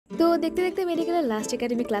তো দেখতে দেখতে মেডিকেলের লাস্ট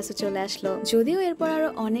একাডেমিক ক্লাসে চলে আসলো। যদিও এরপর আরো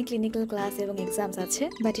অনেক ক্লিনিক্যাল ক্লাস এবং এক্সামস আছে,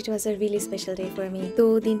 but it was a really special day for me. তো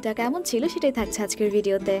দিনটা কেমন ছিল সেটাই থাকছে আজকের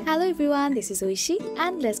ভিডিওতে। Hello everyone, this is Oishi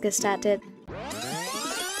and let's get started.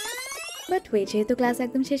 But wait, যেহেতু ক্লাস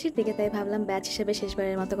একদম শেষের দিকে তাই ভাবলাম ব্যাচ হিসেবে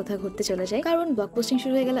শেষবারের মতো কোথাও ঘুরতে চলে যাই, কারণ ব্লক পোস্টিং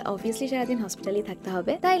শুরু হয়ে গেলে অবভিয়াসলি সারাদিন হসপিটালেই থাকতে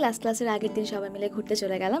হবে। তাই লাস্ট ক্লাসের আগের দিন সবাই মিলে ঘুরতে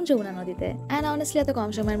চলে গেলাম যমুনা নদীতে। এন্ড অনেস্টলি এত কম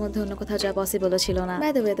সময়ের মধ্যে অন্য কোথাও যাওয়া পসিবল ছিল না।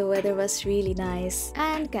 By the way, the weather was really nice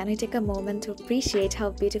and can we take a moment two appreciate how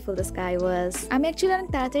beautiful the sky ওয়াজ। আমি অ্যাকচুয়ালি অনেক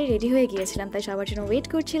তাড়াতাড়ি রেডি হয়ে গিয়েছিলাম, তাই সবার জন্য ওয়েট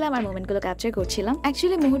করছিলাম আর মোমেন্টগুলো ক্যাপচার করছিলাম।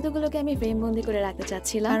 অ্যাকচুয়ালি মুহূর্তগুলোকে আমি ফ্রেম বন্দি করে রাখতে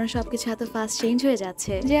চাচ্ছিলাম, কারণ সবকিছু এত ফাস্ট চেঞ্জ হয়ে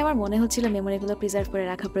যাচ্ছে যে আমার মনে হচ্ছিল মেমোরিগুলো প্রিজার্ভ করে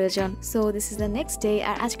রাখা প্রয়োজন। So this is the next day,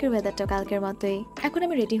 আর আজকের ওয়েদারটা কালকের মতোই। এখন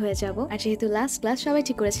আমি রেডি হয়ে যাব, আর যেহেতু লাস্ট ক্লাস সবাই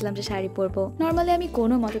ঠিক করেছিলাম যে শাড়ি পরবো। নর্মালি আমি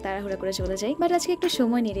কোনো মতে তাড়াহুড়া করে চলে যাই, বাট আজকে একটু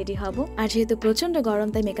সময় নিয়ে রেডি হব। আর যেহেতু প্রচন্ড গরম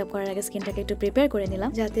তাই মেকআপ করার আগে স্কিনটাকে একটু প্রিপেয়ার করে নিলাম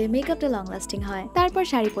যাতে মেকআপটা লং লাস্টিং হয়। তারপর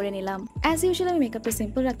শাড়ি পরে নিলাম। অ্যাজ ইউজুয়াল আমি মেকআপটা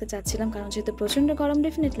সিম্পল রাখতে চাচ্ছিলাম, কারণ যেহেতু প্রচন্ড গরম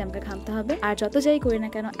ডেফিনেটলি আমাকে ঘামতে হবে। আর যত যাই করি না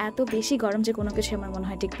কেন এত বেশি গরম যে কোনো কিছু আমার মনে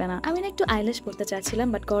হয় টিকবে না। আমি না একটু আইল্যাশ পরতে চাচ্ছিলাম,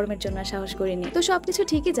 বাট গরমের জন্য সাহস করিনি। তো সবকিছু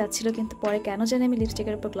ঠিকই যাচ্ছিল, কিন্তু পরে কেন জানি আমি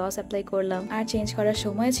লিপস্টিকের উপর গ্লস অ্যাপ্লাই করলাম আর চেঞ্জ করার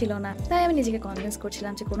সময় ছিল না। তাই আমি নিজেকে কনভিন্স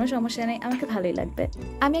করছিলাম যে কোনো সমস্যা নেই, আমাকে ভালোই লাগবে।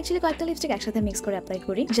 আমি অ্যাকচুয়ালি কয়েকটা লিপস্টিক একসাথে মিক্স করে অ্যাপ্লাই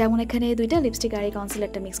করি, যেমন এখানে দুইটা লিপস্টিক আর এই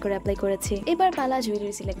কনসিলারটা মিক্স করে অ্যাপ্লাই করেছি। এবার পালা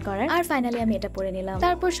জুয়েলারি সিলেক্ট করার, আর ফাইনালি আমি এটা পরে নিলাম।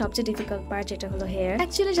 তারপর সবচেয়ে ডিফিকাল্ট পার্ট যেটা হলো হেয়ার।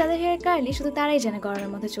 অ্যাকচুয়ালি যাদের হেয়ার কার্লি শুধু তারাই জানে গরমের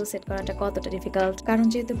মধ্যে চুল সেট করাটা কতটা ডিফিকাল্ট, কারণ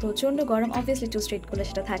যেহেতু প্রচন্ড গরম অবভিয়াসলি চুল স্ট্রেট করলে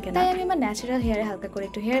সেটা থাকে না। তাই আমি আমার ন্যাচারাল হেয়ারে হালকা করে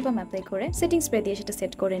একটু হেয়ার বাম অ্যাপ্লাই করে সেটিং স্প্রে দিয়ে সেটা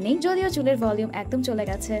সেট করে নিই। যদিও চুলের ভলিউম একদম চলে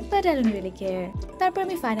গেছে, but I don't really care. তারপর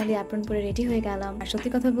আমি ফাইনালি অ্যাপ্রন পরে রেডি হয়ে গেলাম। আর সত্যি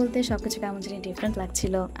কথা বলতে সবকিছু কেমন জানি ডিফারেন্ট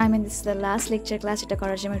লাগছিল। I mean this is the last lecture class, এটা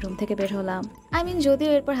করার জন্য রুম থেকে বের হলাম। আই মিন যদিও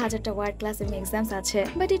এরপর হাজারটা ওয়ার্ড ক্লাস এবং এক্সামস আছে,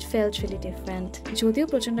 but it felt really different. যদিও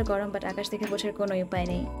প্রচন্ড গরম, বাট আকাশ থেকে বোঝার কোনো উপায়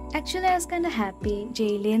নেই। Actually I was kind of happy যে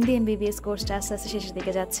এই লেন্দি MBBS কোর্সটা আস্তে আস্তে শেষের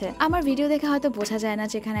দিকে যাচ্ছে। আমার ভিডিও দেখে হয়তো বোঝা যায় না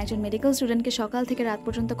যেখানে একজন মেডিকেল স্টুডেন্টকে সকাল থেকে রাত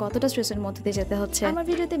পর্যন্ত কতটা স্ট্রেসের মধ্যে দিয়ে যেতে হচ্ছে। আমার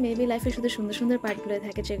ভিডিওতে মেবি লাইফে শুধু সুন্দর সুন্দর পার্টগুলো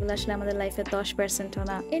থাকে, যেগুলো আসলে আমাদের লাইফের 10%ও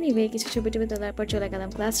না। এনিওয়ে, কিছু ছবি টবি তোলার পর চলে গেলাম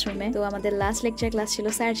ক্লাসরুমে। তো আমাদের লাস্ট লেকচার ক্লাস ছিল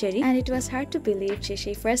surgery, and it was hard to believe যে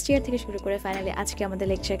সেই ফার্স্ট ইয়ার থেকে শুরু করে ফাইনালি আজকে আমাদের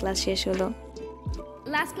লেকচার ক্লাস শেষ হলো।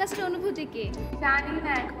 লাস্ট ক্লাসের অনুভূতি কি? জানি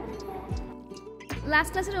না এখন। লাস্ট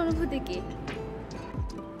ক্লাসের অনুভূতি কি?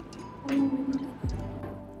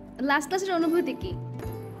 লাস্ট ক্লাসের অনুভূতি কি?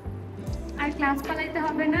 আর ক্লাস পালাইতে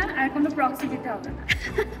হবে না, আর কোনো প্রক্সি দিতে হবে না।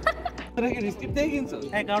 তোরা কি রিসিপ্ট দিয়ে কিনছো?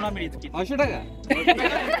 হ্যাঁ, কারণ আমি রিস্কি। 900 টাকা?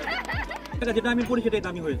 যেটা আমি পড়ি সেটাই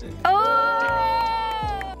দামি হয়ে যায়।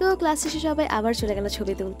 তো ক্লাস শেষে সবাই আবার চলে গেল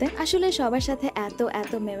ছবি তুলতে। আসলে সবার সাথে এত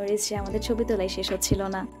এত মেমোরিজ যে আমাদের ছবি তোলাই শেষ হচ্ছিল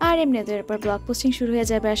না। আর এমনিতে এরপর ব্লগ পোস্টিং শুরু হয়ে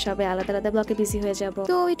যাবে আর সবাই আলাদা আলাদা ব্লগে বিজি হয়ে যাব।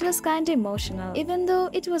 তো ইট was kind emotional even though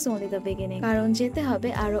it was only the beginning, কারণ যেতে হবে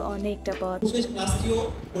আরো অনেকটা পথ। শেষ ক্লাসটিও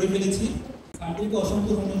করে ফেলেছি। আপনাদেরকে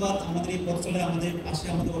অসংখ্য ধন্যবাদ আমাদের এই পথ চলে আমাদের পাশে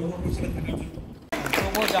আমাদের অভিভাবক হিসেবে থাকার জন্য।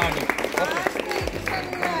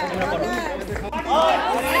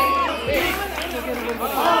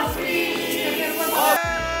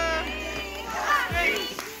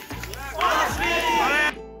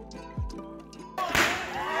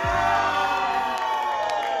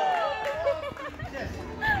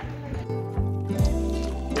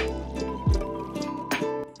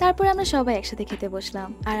 তারপর আমরা সবাই একসাথে খেতে বসলাম,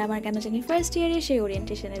 আর আমার কেন জানি ফার্স্ট ইয়ারে সেই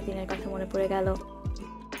ওরিয়েন্টেশনের দিনের কথা মনে পড়ে গেল।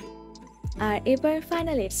 আর এবার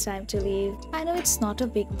finally it's time to leave. I know it's not a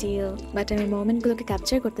big deal, but আমি মোমেন্টগুলোকে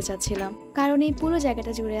ক্যাপচার করতে চাচ্ছিলাম, কারণ এই পুরো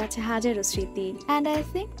জায়গাটা জুড়ে আছে হাজারো স্মৃতি, and I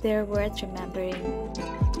think they R worth remembering.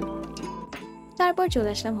 তারপর চলে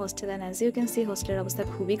আসলাম হোস্টেলে, অ্যাজ ইউ ক্যান সি হোস্টেলের অবস্থা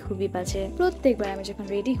খুবই বাজে। প্রত্যেকবার আমি যখন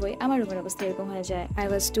রেডি হই আমার রুমের অবস্থা এরকম হয়ে যায়। I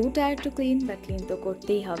was two tired to clean, but clean তো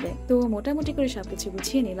করতেই হবে। তো মোটামুটি করে সবকিছু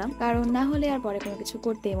গুছিয়ে নিলাম, কারণ না হলে আর পরে কোনো কিছু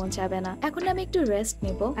করতেই মন চাবে না। এখন আমি একটু রেস্ট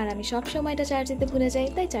নেব, আর আমি সব সময়টা চার্জ দিতে ভুলে যাই,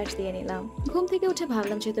 তাই চার্জ দিয়ে নিলাম। ঘুম থেকে উঠে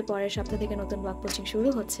ভাবলাম যেহেতু পরের সপ্তাহ থেকে নতুন ব্লগ পোস্টিং শুরু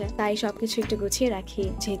হচ্ছে, তাই সবকিছু একটু গুছিয়ে রাখি।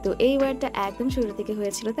 যেহেতু এই ওয়ার্ডটা একদম শুরুর দিকে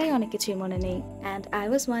হয়েছিল, তাই অনেক কিছুই মনে নেই। অ্যান্ড আই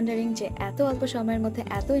ওয়াজ ওয়ান্ডারিং যে এত অল্প সময়ের মধ্যে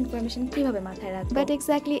এত ইনফরমেশন কিভাবে মাথায় রাখবো। বাট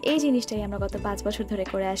এক্স্যাক্টলি এই জিনিসটাই আমরা গত 5 বছর ধরে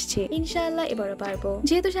করে আসছি। ইনশাআল্লাহ এবারও পারবো।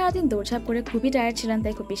 যেহেতু সারাদিন দৌড়ঝাঁপ করে খুবই টায়ার্ড ছিলাম,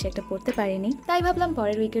 তাই খুব বেশি একটা পড়তে পারিনি। তাই ভাবলাম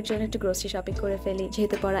পরের উইকের জন্য একটু গ্রোসারি শপিং করে ফেলি।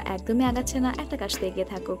 যেহেতু পড়া একদমই আগাচ্ছে না, একটা কাজ তো এগিয়ে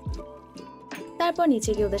থাকুক। তারপর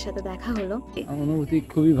নিচে গিয়ে ওদের সাথে দেখা হলো। অনুভূতি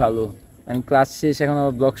খুবই ভালো। আমি ক্লাস শেষ, এখন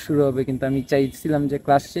আবার ব্লগ শুরু হবে, কিন্তু আমি চাইছিলাম যে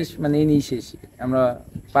ক্লাস শেষ মানে এই নিয়ে শেষ, আমরা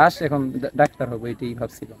পাস, এখন ডাক্তার হবো, এটাই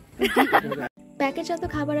ভাবছিলাম। প্যাকেটজাত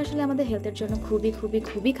খাবার আসলে আমাদের হেলথের জন্য খুবই খুবই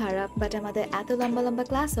খুবই খারাপ, বাট আমাদের এত লম্বা লম্বা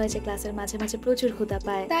ক্লাস হয় যে ক্লাসের মাঝে মাঝে প্রচুর ক্ষুধা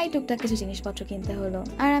পায়, তাই টুকটাক কিছু জিনিসপত্র কিনতে হলো।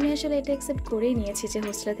 আর আমি আসলে এটা একসেপ্ট করেই নিয়েছি যে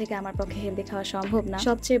হোস্টেল থেকে আমার পক্ষে হেলদি খাওয়া সম্ভব না।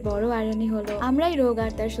 সবচেয়ে বড় আয়রনি হলো আমরাই রোগ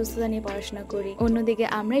আর তার সুস্থতা নিয়ে পড়াশোনা করি, অন্যদিকে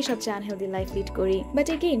আমরাই সবচেয়ে আনহেলদি লাইফ লিড করি। বাট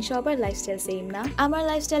এগেইন সবার লাইফস্টাইল সেম না, আমার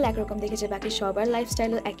লাইফস্টাইল একরকম দেখেছে বাকি সবার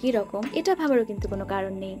লাইফস্টাইলও একই রকম, এটা ভাবারও কিন্তু কোনো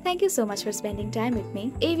কারণ নেই। Thank you so much for spending time with me.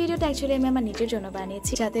 এই ভিডিওটা অ্যাকচুয়ালি আমি আমার নিজের জন্য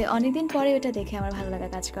বানিয়েছি, যাতে অনেকদিন পরে ওটা দেখে আমার ভালো লাগা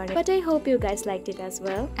কাজ করে। But I hope you guys liked it as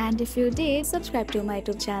well, and if you did subscribe to my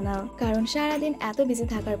YouTube channel, কারণ সারাদিন এত বিজি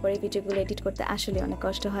থাকার পরে ভিডিওগুলো এডিট করতে আসলে অনেক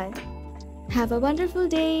কষ্ট হয়। Have a wonderful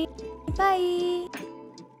day, by.